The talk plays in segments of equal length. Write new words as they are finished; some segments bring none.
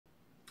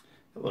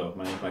Hello,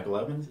 my name is Michael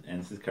Evans, and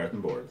this is Cards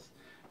and Boards.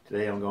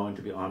 Today I'm going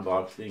to be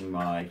unboxing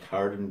my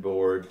Card and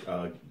Board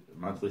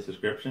monthly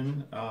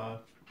subscription,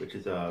 which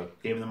is a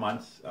Game of the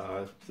Month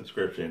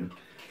subscription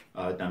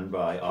done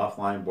by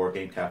Offline Board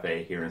Game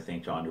Cafe here in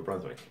St. John, New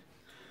Brunswick.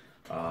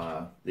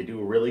 They do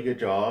a really good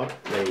job.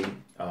 They,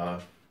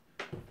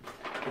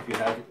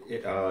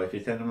 if you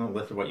send them a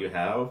list of what you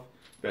have,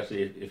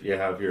 especially if you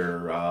have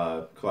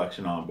your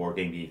collection on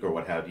BoardGameGeek or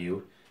what have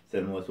you,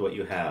 send them a list of what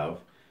you have.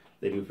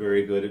 They do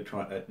very good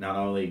at not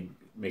only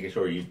making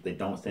sure they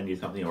don't send you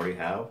something you already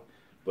have,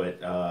 but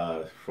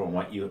from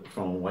what you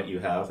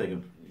have, they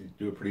can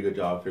do a pretty good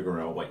job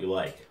figuring out what you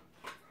like.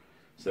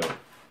 So,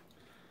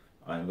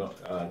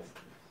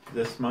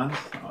 this month,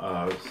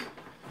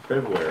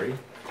 February,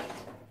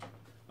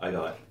 I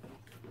got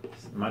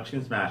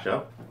Munchkin Smash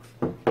Up,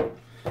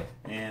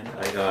 and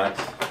I got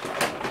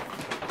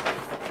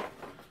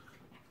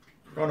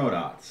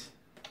Chrononauts.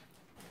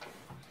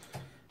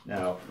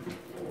 Now,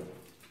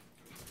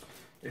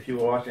 if you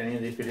watched any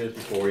of these videos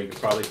before, you could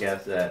probably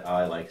guess that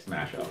I like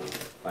Smash Up.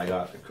 I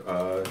got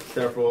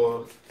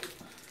several.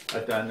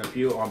 I've done a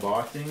few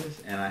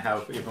unboxings, and I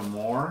have even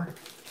more.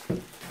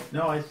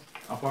 No, I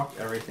unboxed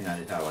everything I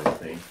did have, I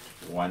think.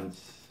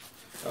 Once,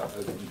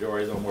 the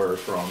majority of them were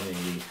from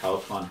the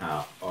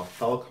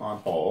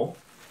Helicon Hall,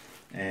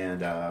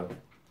 and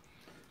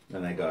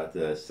then I got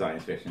the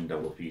science fiction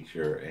double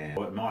feature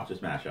and Monster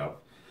Smash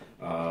Up.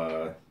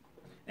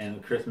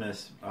 And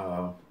Christmas,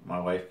 my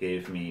wife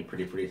gave me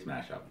Pretty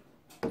Smash Up.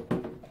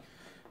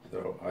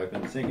 So I've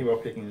been thinking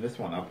about picking this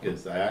one up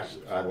because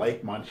I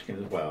like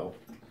Munchkin as well.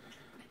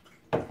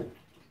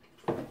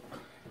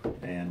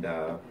 And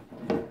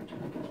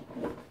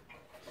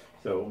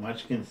so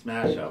Munchkin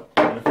Smash Up.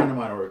 And a friend of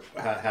mine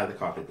had a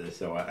copy of this,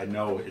 so I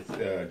know it's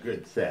a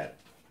good set.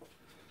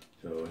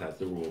 So it has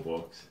the rule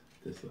books.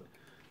 It's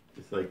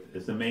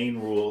the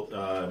main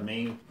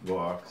main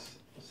box.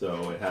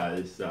 So it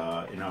has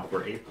enough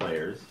for 8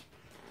 players.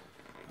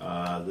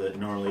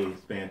 Normally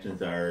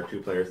expansions are 2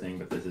 players thing,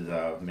 but this is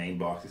a main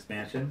box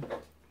expansion.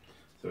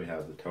 So we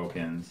have the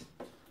tokens.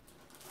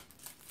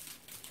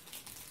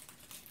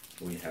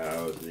 We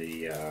have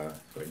the, so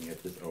I can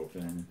get this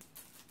open.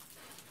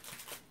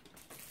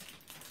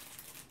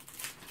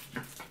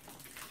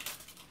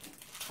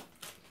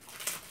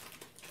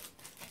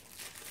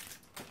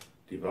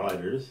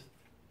 Dividers.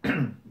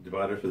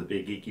 Dividers for the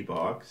big geeky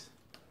box.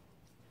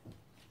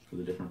 For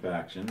the different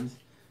factions,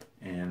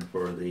 and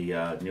for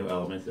the new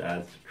elements it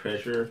adds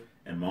treasure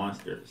and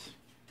monsters.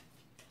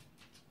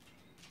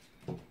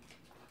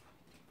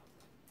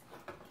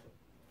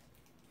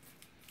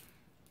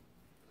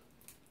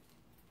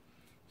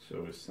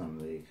 Shows some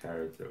of the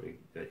cards that you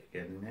get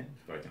in it,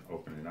 so I can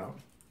open it up.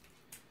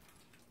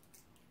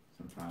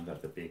 Sometimes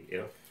that's a big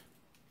if.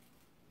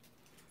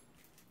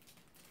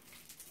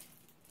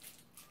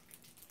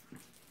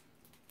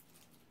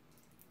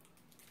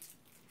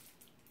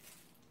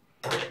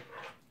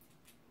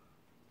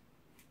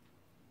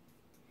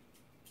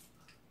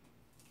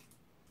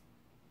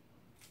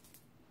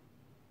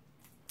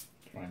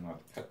 Trying not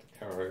to cut the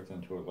cards,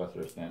 and to a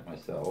lesser extent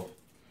myself.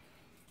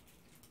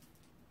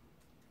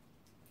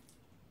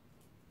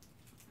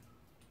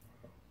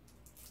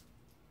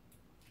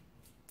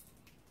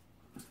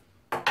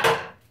 There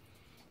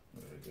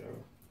we go.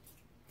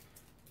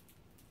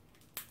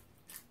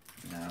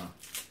 Now,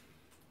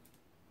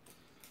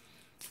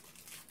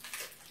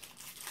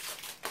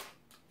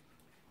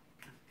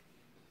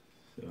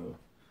 so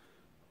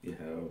you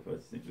have, I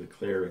think, the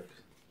cleric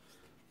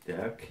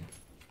deck.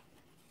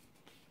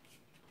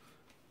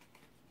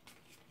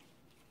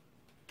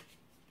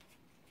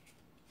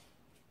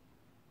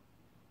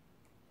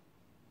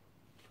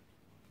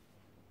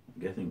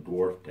 I'm guessing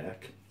dwarf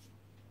deck.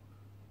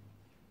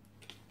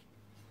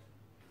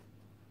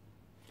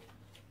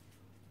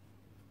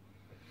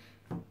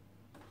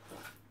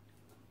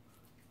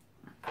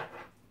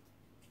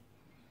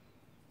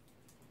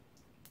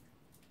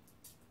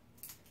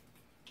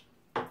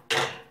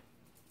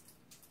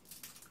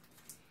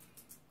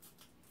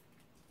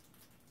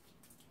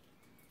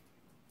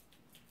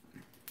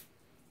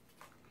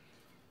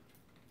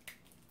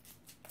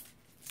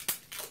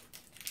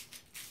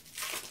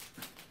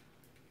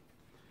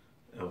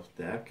 Elf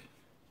deck.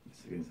 This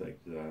seems like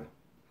the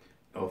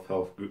Elf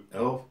Help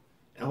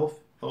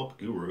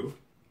Guru,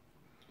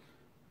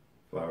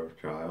 Flower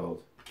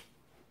Child,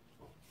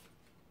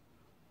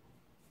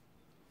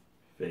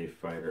 Faith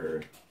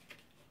Fighter,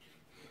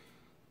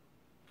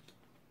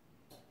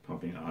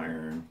 Pumping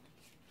Iron,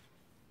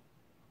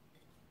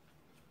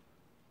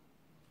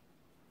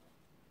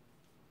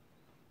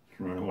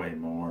 Runaway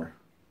More.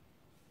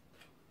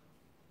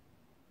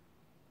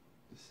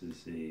 This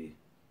is the,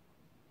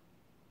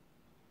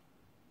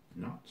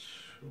 not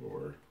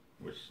sure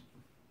which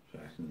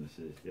faction this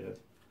is yet.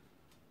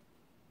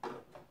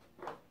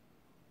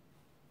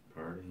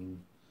 Parting.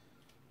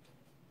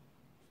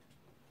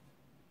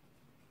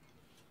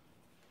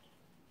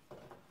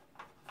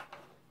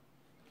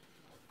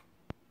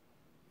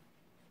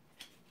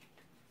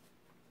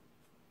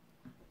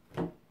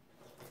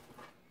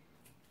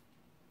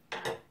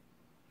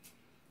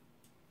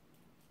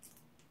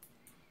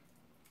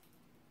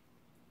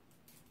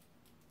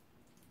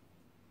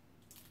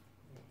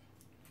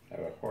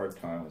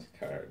 hard time with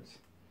cards.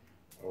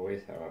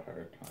 Always have a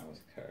hard time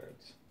with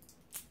cards.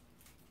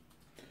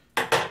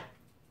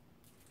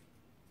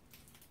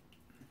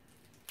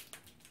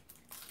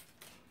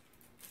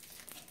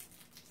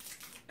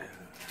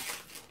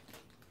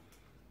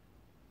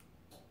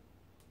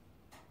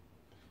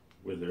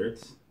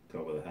 Wizards,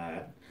 top of the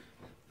hat.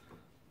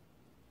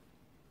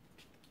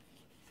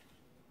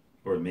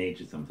 Or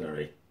mages, I'm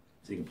sorry.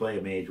 So you can play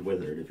a mage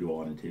wizard if you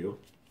wanted to.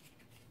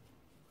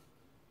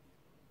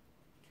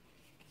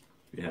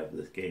 You have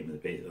this game,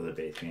 the other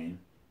base game.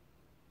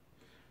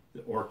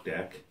 The orc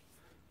deck.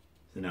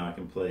 So now I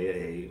can play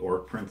a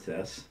orc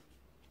princess.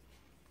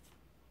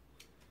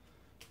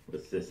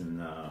 With this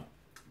in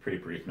pretty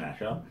brief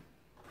mashup.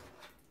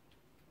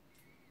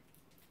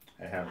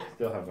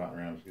 Still haven't gotten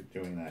around to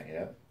doing that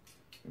yet.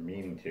 I'm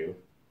meaning to.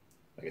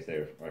 Like I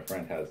say, my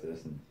friend has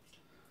this, and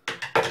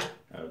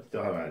I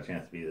still haven't had a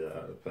chance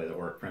to play the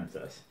orc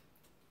princess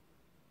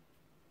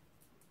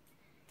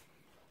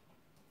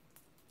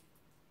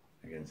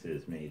against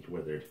his mage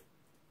wizard.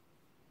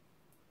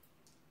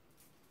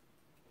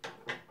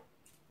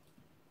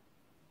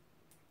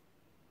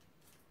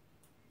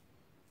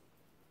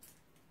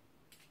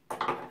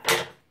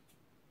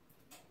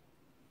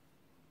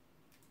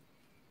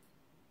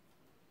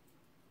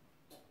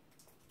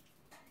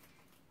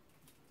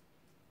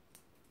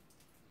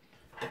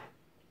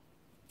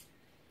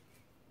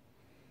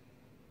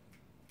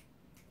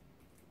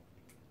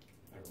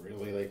 I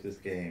really like this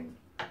game.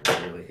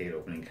 I really hate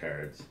opening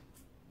cards.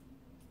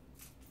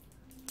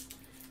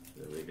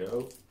 There we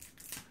go.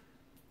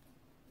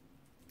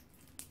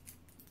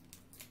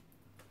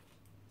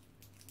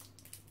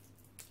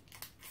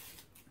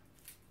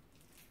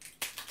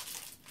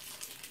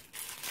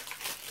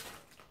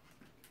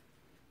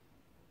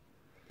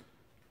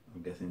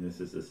 I'm guessing this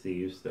is the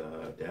Thieves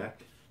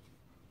deck.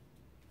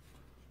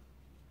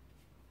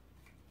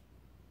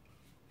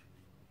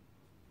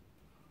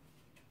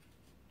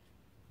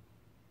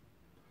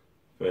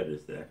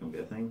 Fighters deck, I'm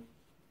guessing.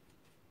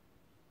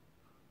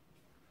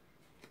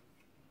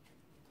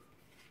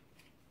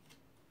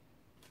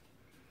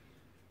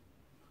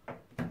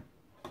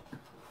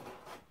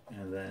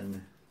 And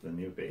then the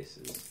new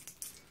bases.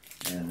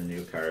 And the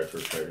new cards for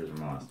Treasures and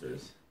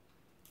Monsters.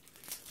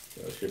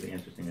 So it should be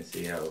interesting to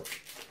see how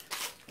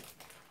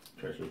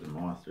Treasures and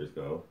Monsters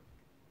go.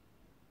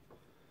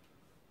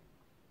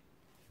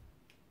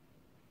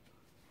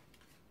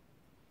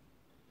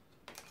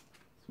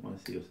 Just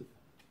want to see if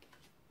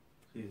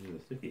these are the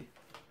sticky.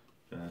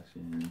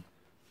 Faction.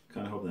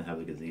 Kind of hoping to have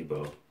the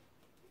gazebo.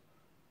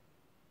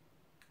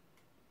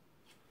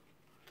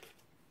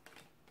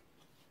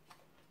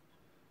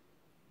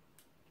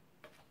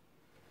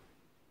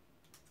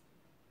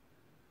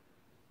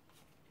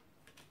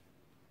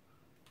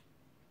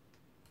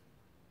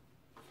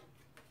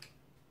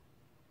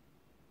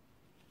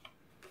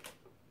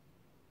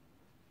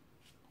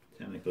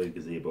 Technically,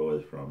 gazebo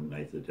is from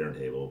Knights of the Dinner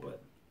Table,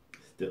 but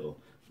still,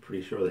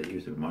 pretty sure they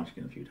used it in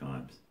Munchkin a few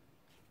times.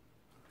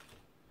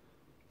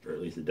 Or at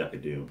least a Duck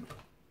of Doom.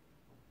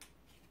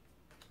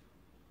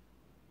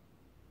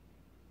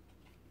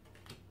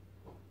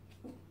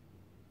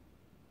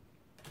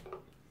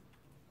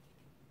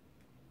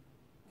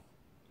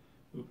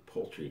 Ooh,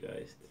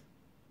 Poultrygeist.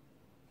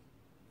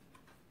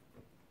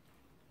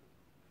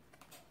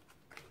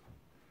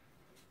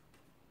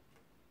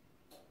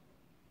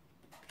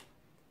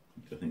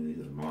 I think these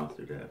are the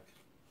monster deck.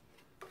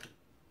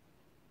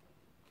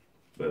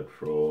 Web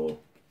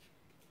Troll.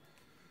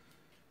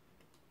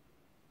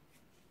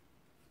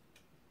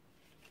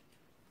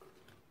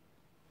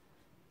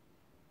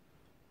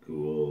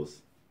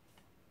 Ghouls.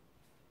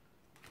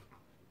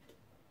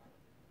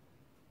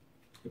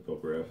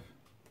 Hippogriff.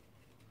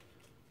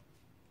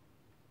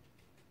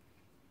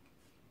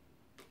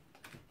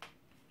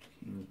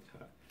 King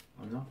Tut.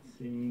 I'm not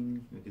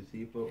seeing a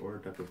gazebo or a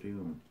Duck of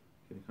Doom.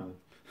 Getting kind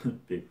of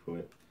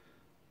Bigfoot.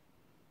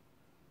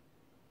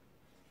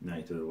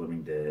 Knights of the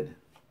Living Dead.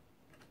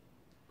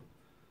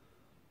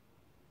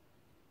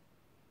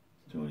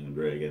 Tony and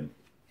Dragon.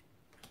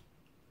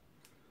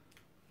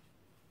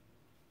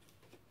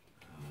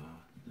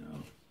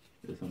 No.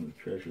 There's some of the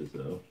treasures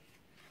though.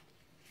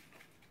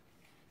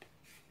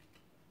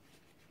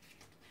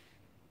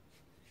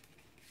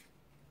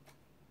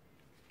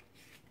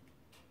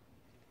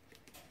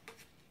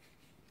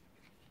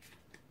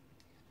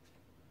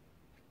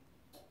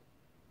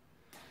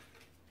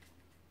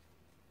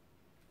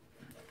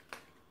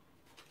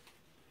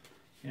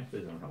 Can't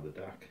believe I don't have the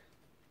duck.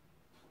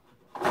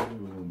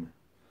 Boom.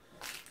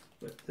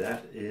 But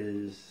that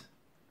is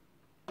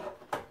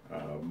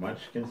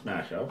Munchkin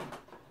Smash Up.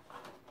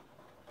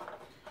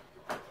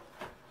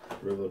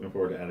 Really looking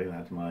forward to adding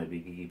that to my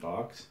BoardGameGeek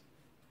box.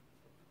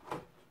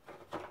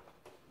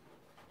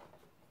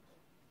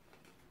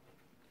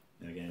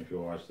 And again, if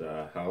you watch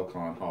the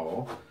Halcon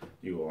Hall,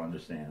 you will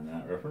understand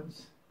that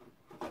reference.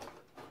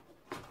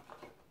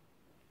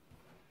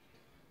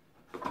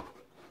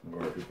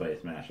 Or if you play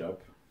Smash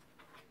Up.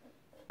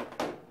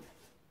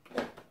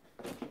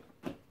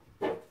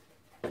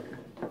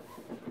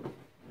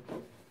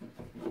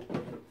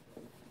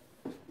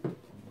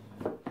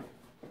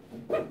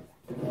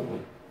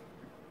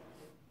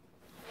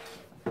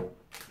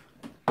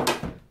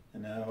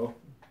 Now,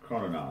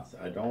 Chrononauts.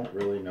 I don't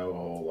really know a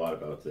whole lot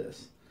about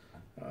this.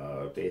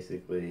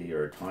 Basically,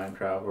 you're a time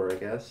traveler, I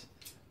guess,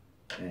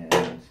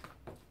 and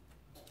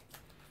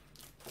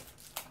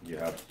you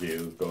have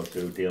to go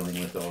through dealing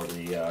with all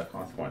the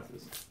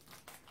consequences.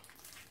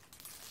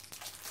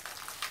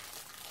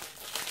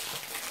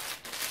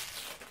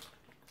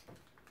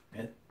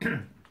 And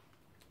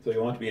so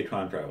you want to be a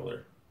time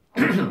traveler.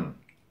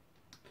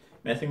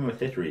 Messing with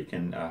history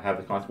can have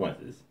the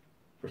consequences.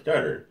 For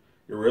starter,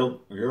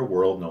 your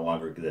world no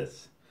longer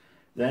exists.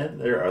 Then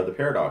there are the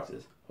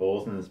paradoxes,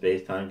 holes in the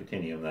space-time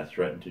continuum that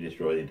threaten to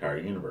destroy the entire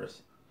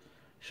universe.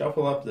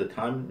 Shuffle up the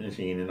time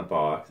machine in a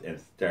box and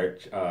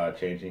start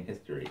changing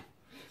history.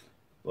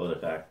 Load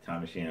it back,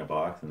 time machine in a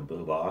box, in a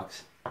blue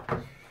box.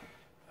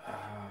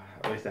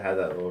 At least I have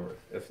that little,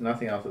 if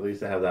nothing else, at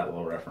least I have that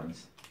little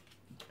reference.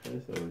 Okay,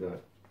 so we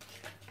got,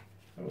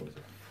 it's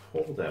a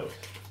fold out.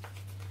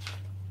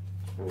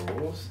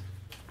 Rules.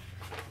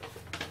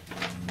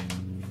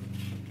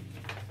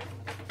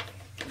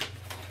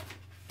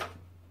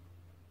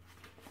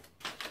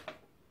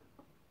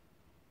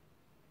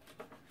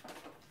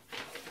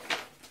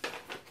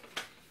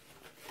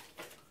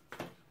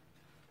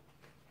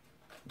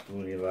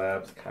 Looney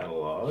Labs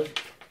catalog.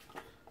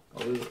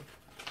 Oh, there's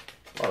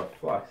a lot of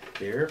flux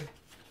here.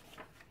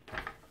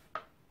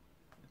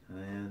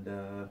 And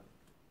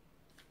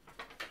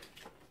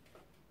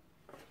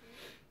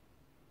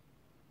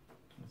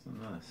what's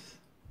this?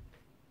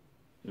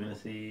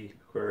 Lunacy,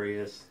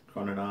 Aquarius,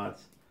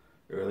 Chrononauts,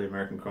 Early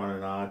American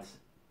Chrononauts,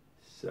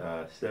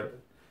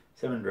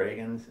 Seven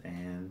Dragons,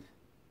 and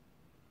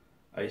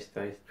Ice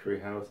Dice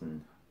Treehouse,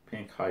 and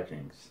Pink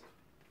Hijinks.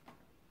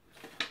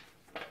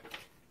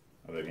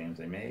 Other games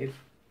they made.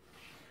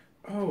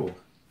 Oh,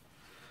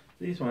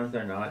 these ones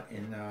are not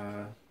in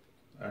are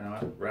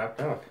not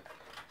wrapped up.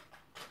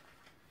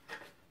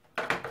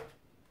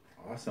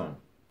 Awesome.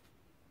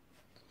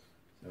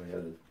 So we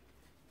have the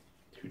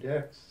 2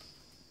 decks.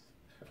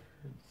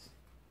 Cards.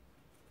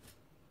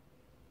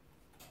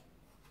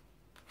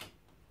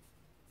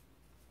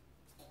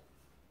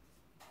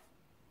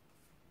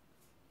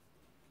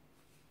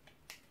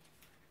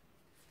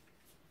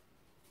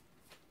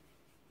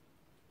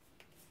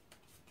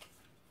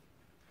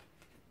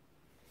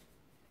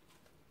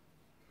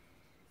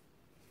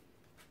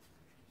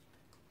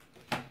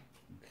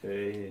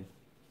 Okay.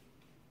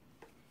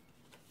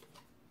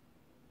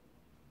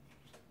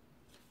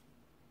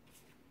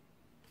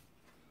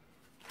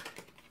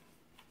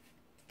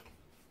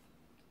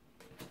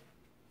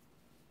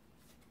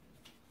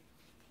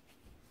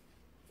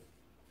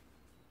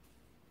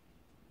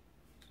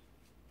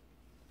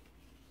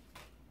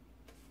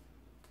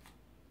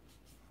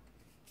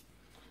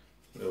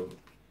 So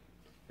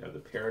you have the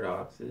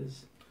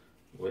paradoxes,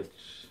 which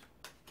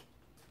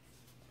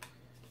I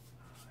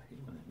hate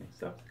when I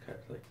mix up the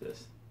cards like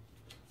this.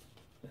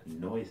 That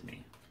annoys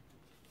me.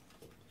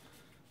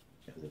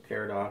 You have the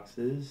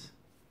paradoxes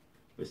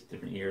with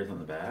different years on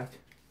the back.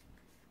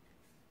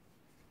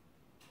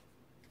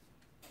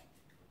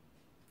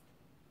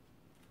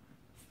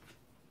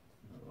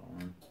 Another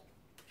one.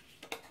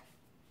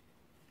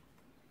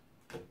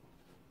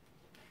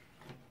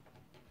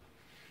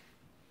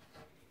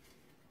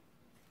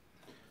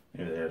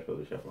 Maybe they're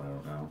supposed to shuffle, I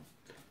don't know.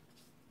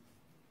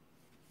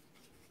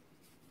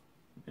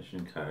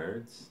 Mission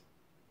cards.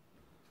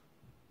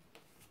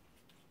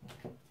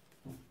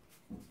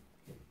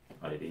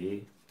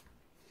 ID.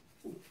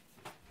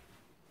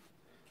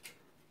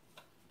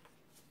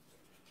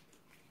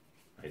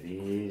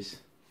 IDs.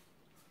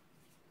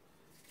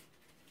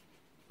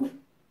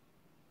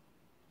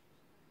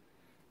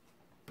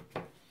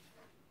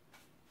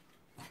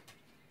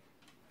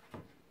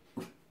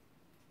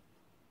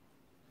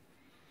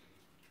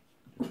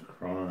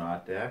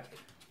 Chrononaut deck.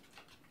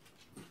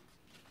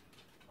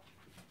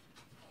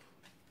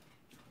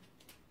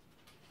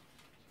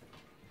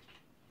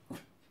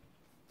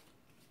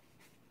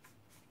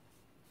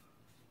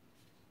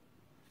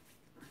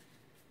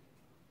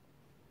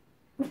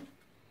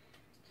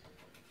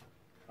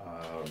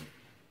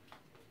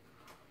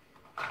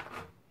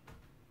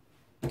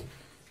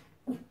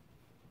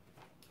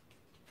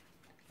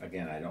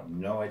 Again, I don't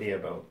no idea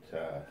about.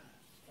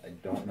 I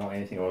don't know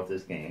anything about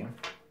this game,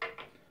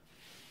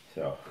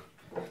 so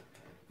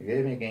you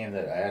gave me a game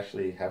that I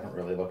actually haven't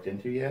really looked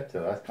into yet.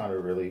 So that's kind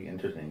of really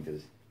interesting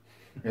because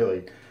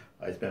really,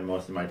 I spend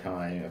most of my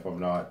time, if I'm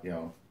not,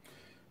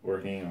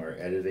 working or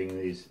editing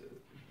these,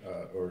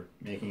 or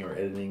making or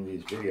editing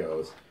these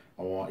videos,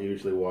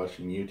 usually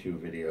watching YouTube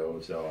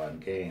videos on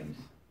games.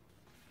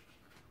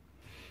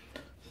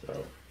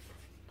 So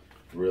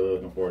really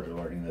looking forward to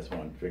learning this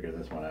one, figure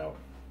this one out.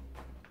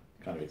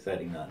 Kind of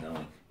exciting not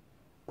knowing.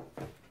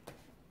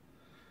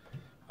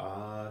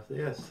 So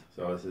yes,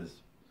 so this is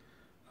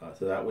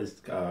so that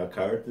was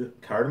card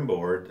and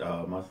board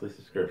monthly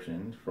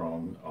subscription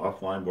from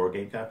Offline Board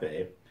Game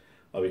Cafe.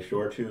 I'll be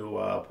sure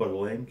to put a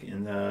link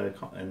in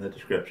the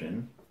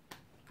description.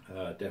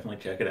 Definitely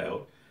check it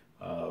out.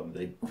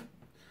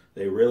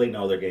 They really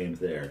know their games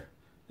there.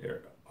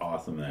 They're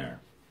awesome there.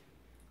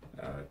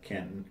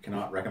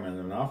 Cannot recommend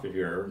them enough. If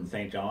you're in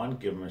St. John,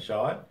 give them a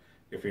shot.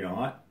 If you're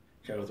not,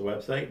 check out the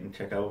website and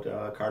check out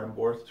Card and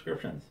Board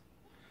subscriptions.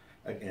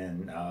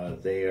 Again,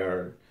 they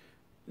are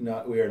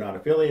not. We are not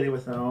affiliated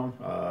with them.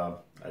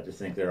 I just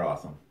think they're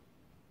awesome.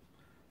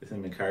 This has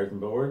been Cards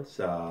and Boards.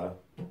 Thank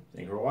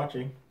you for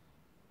watching.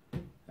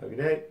 Have a good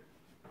day.